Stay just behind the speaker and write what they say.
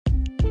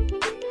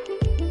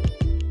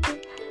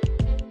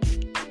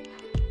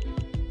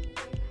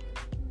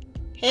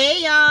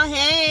Hey y'all,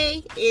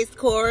 hey, it's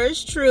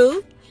Cora's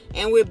Truth,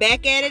 and we're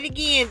back at it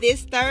again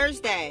this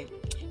Thursday.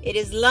 It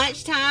is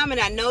lunchtime, and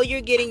I know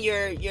you're getting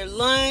your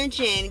lunch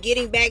and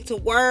getting back to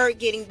work,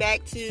 getting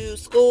back to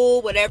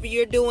school, whatever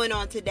you're doing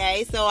on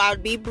today, so I'll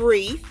be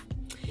brief.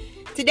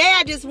 Today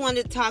I just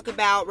wanted to talk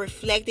about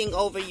reflecting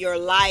over your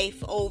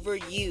life, over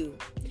you.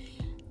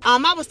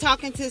 I was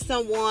talking to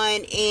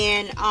someone,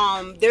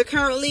 and they're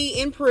currently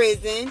in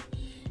prison,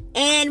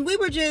 and we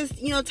were just,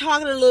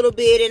 talking a little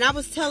bit, and I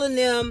was telling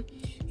them,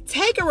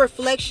 take a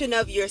reflection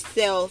of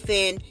yourself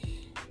and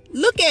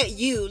look at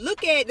you.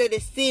 Look at the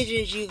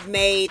decisions you've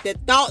made, the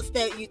thoughts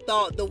that you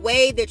thought, the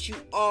way that you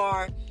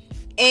are,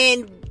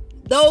 and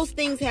those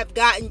things have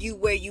gotten you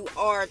where you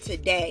are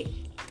today.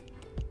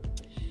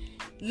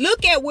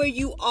 Look at where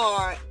you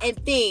are and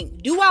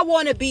think, do I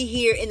want to be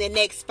here in the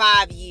next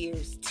 5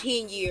 years,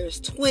 10 years,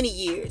 20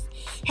 years?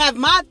 Have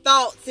my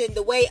thoughts and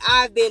the way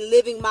I've been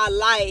living my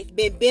life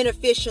been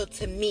beneficial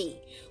to me?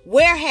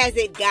 Where has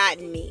it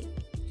gotten me?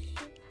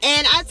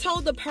 And I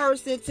told the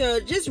person to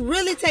just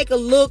really take a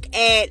look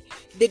at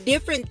the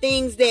different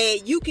things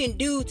that you can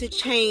do to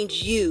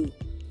change you.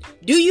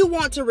 Do you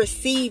want to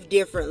receive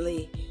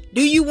differently?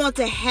 Do you want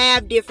to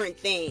have different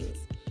things?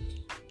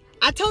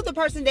 I told the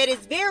person that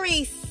it's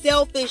very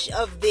selfish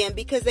of them,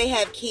 because they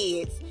have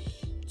kids,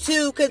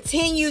 to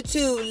continue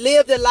to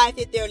live the life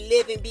that they're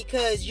living,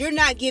 because you're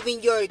not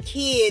giving your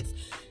kids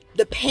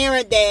the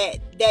parent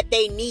that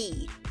they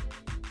need.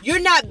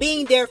 You're not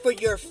being there for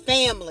your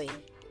family.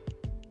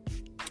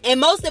 And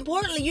most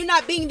importantly, you're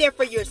not being there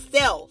for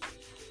yourself.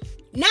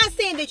 Not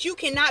saying that you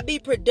cannot be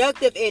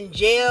productive in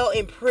jail,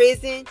 in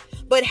prison,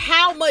 but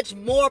how much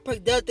more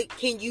productive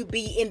can you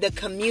be in the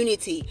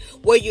community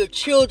where your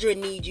children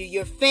need you,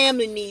 your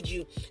family needs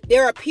you?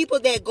 There are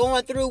people that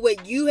going through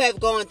what you have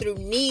gone through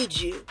need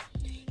you.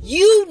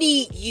 You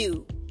need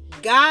you.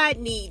 God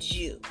needs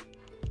you.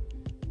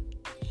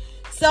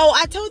 So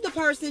I told the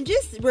person,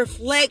 just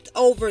reflect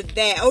over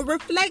that, or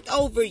reflect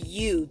over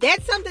you.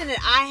 That's something that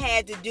I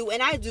had to do,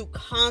 and I do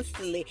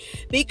constantly,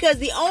 because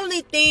the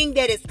only thing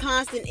that is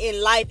constant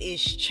in life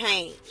is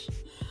change,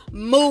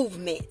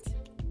 movement.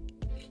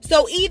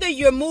 So either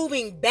you're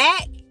moving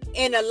back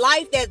in a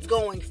life that's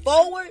going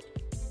forward,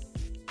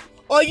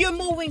 or you're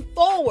moving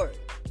forward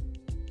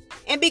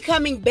and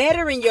becoming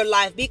better in your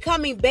life,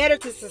 becoming better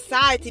to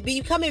society,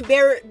 becoming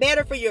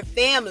better for your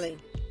family.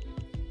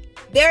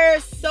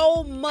 There's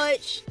so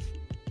much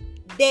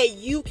that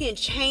you can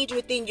change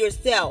within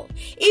yourself.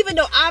 Even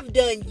though I've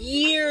done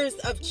years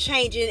of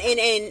changing,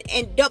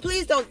 and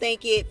please don't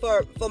think it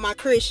for my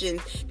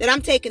Christians that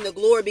I'm taking the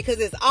glory, because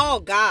it's all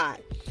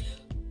God.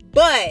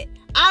 But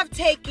I've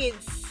taken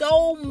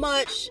so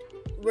much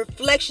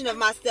reflection of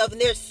myself, and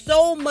there's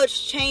so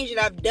much change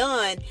that I've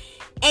done,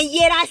 and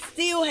yet I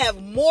still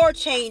have more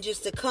changes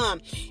to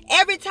come.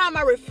 Every time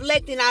I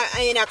reflect and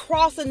I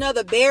cross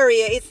another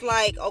barrier, it's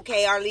like,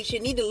 okay, Arlisha,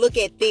 you need to look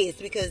at this,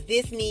 because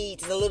this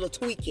needs a little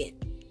tweaking.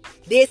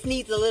 This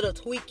needs a little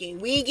tweaking.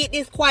 We didn't get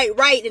this quite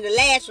right in the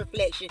last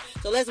reflection,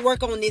 so let's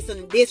work on this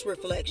in this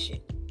reflection.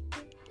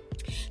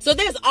 So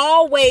there's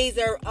always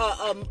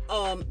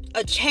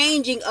a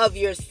changing of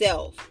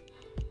yourself.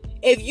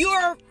 If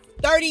you're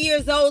 30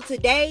 years old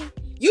today,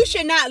 you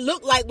should not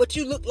look like what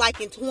you look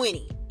like in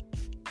 20.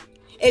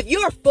 If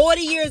you're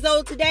 40 years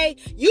old today,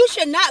 you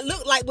should not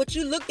look like what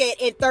you looked at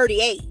in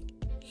 38.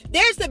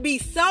 There should be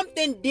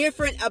something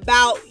different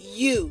about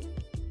you.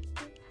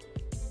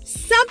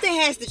 Something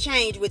has to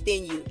change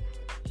within you.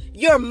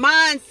 Your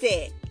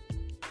mindset.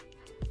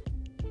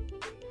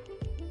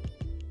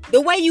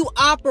 The way you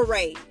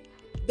operate.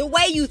 The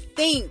way you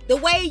think. The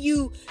way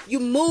you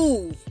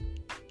move.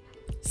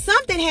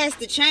 Something has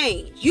to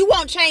change. You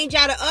won't change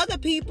out of other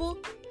people.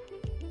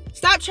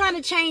 Stop trying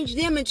to change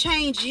them and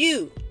change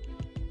you.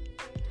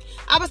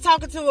 I was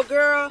talking to a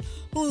girl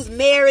who's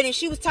married, and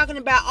she was talking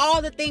about all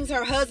the things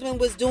her husband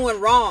was doing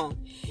wrong.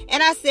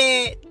 And I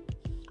said,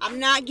 I'm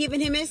not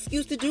giving him an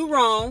excuse to do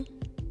wrong,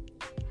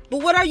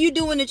 but what are you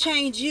doing to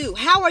change you?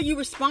 How are you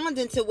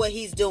responding to what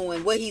he's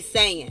doing, what he's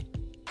saying?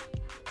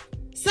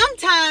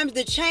 Sometimes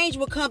the change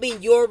will come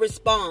in your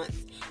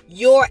response,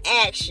 your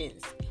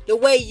actions, the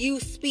way you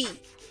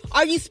speak.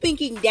 Are you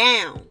speaking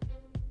down?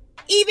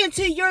 Even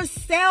to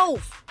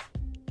yourself.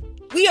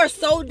 We are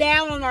so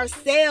down on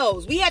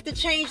ourselves. We have to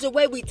change the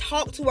way we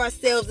talk to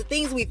ourselves, the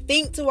things we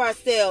think to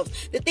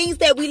ourselves, the things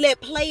that we let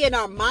play in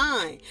our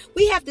mind.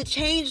 We have to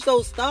change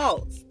those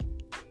thoughts.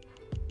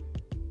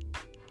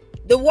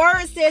 The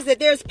word says that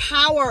there's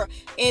power,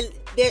 and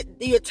that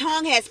your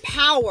tongue has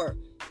power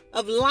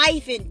of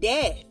life and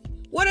death.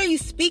 What are you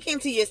speaking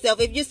to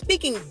yourself? If you're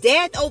speaking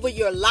death over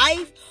your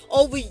life,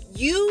 over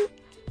you,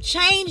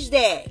 change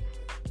that.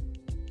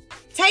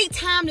 Take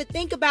time to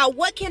think about,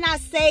 what can I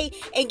say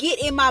and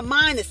get in my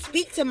mind to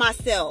speak to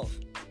myself?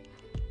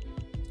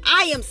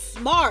 I am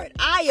smart.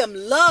 I am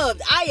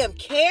loved. I am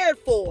cared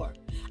for.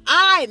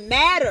 I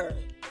matter.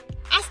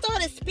 I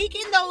started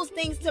speaking those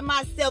things to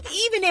myself,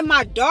 even in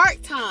my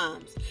dark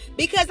times,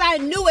 because I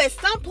knew at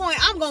some point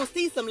I'm going to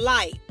see some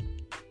light.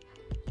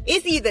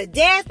 It's either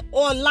death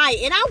or light.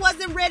 And I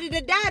wasn't ready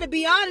to die, to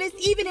be honest,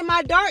 even in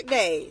my dark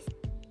days.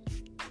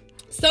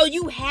 So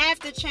you have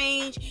to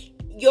change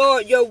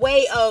your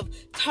way of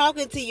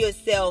talking to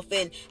yourself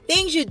and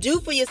things you do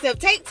for yourself.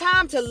 Take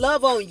time to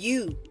love on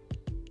you.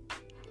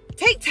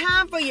 Take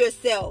time for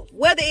yourself,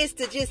 whether it's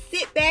to just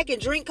sit back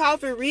and drink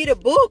coffee, read a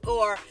book,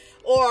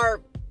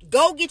 or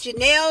go get your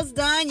nails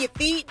done, your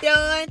feet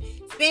done,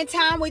 spend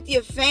time with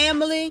your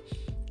family,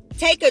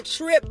 take a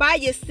trip by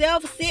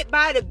yourself, sit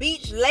by the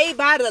beach, lay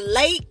by the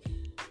lake,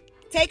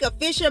 take a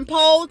fishing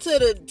pole to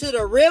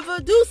the river,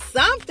 do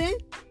something.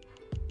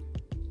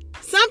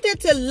 Something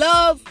to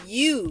love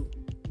you.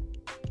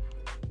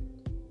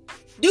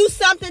 Do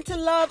something to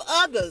love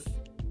others.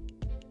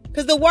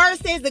 Because the word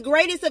says the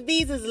greatest of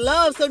these is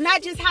love. So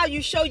not just how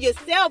you show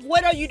yourself,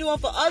 what are you doing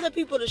for other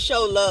people to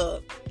show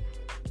love?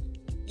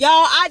 Y'all,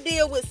 I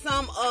deal with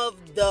some of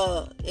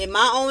the, in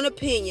my own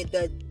opinion,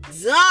 the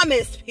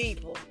dumbest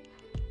people.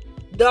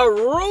 The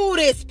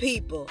rudest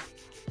people.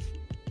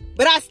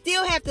 But I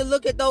still have to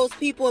look at those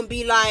people and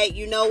be like,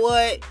 you know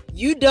what?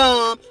 You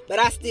dumb, but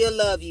I still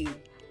love you.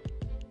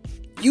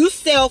 You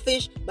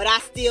selfish, but I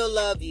still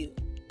love you.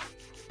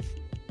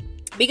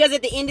 Because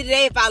at the end of the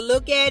day, if I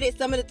look at it,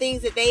 some of the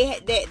things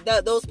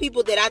that those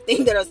people that I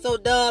think that are so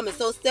dumb and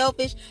so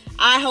selfish,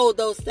 I hold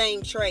those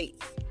same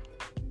traits.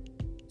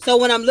 So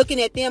when I'm looking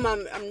at them,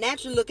 I'm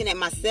naturally looking at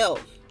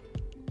myself.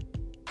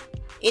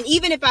 And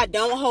even if I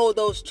don't hold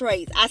those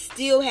traits, I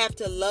still have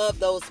to love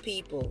those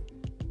people.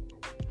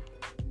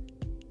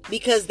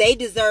 Because they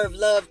deserve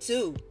love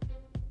too.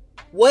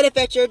 What if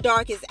at your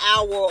darkest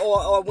hour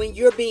or when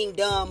you're being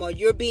dumb or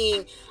you're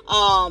being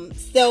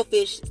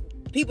selfish,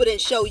 people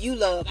didn't show you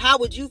love? How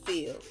would you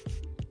feel?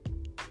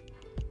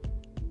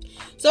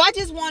 So I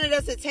just wanted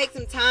us to take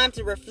some time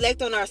to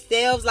reflect on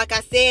ourselves. Like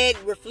I said,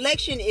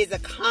 reflection is a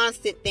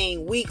constant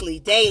thing, weekly,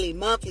 daily,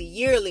 monthly,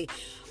 yearly.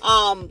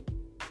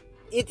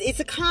 It's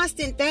a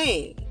constant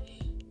thing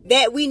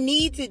that we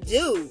need to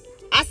do.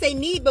 I say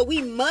need, but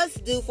we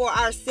must do for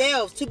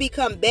ourselves to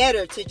become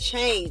better, to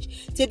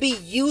change, to be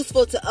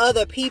useful to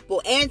other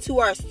people and to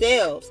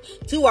ourselves,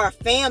 to our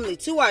family,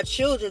 to our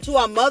children, to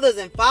our mothers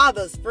and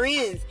fathers,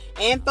 friends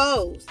and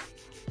foes.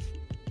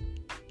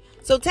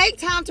 So take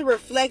time to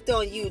reflect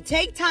on you.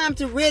 Take time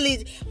to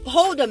really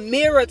hold a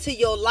mirror to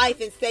your life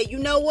and say, you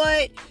know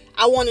what?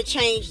 I want to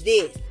change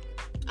this.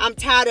 I'm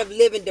tired of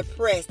living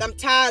depressed. I'm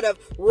tired of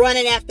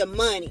running after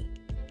money.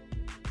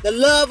 The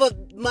love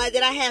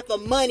that I have for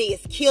money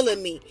is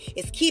killing me.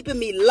 It's keeping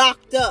me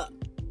locked up.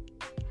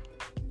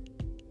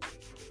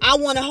 I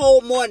want to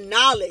hold more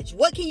knowledge.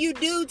 What can you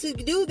do to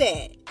do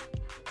that?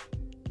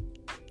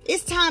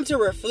 It's time to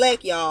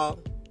reflect, y'all.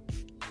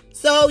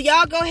 So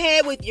y'all go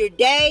ahead with your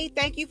day.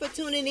 Thank you for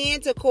tuning in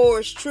to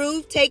Cora's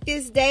Truth. Take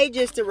this day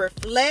just to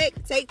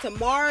reflect. Take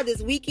tomorrow,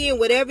 this weekend,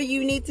 whatever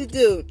you need to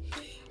do.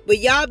 But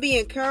y'all be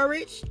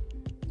encouraged.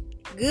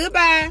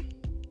 Goodbye.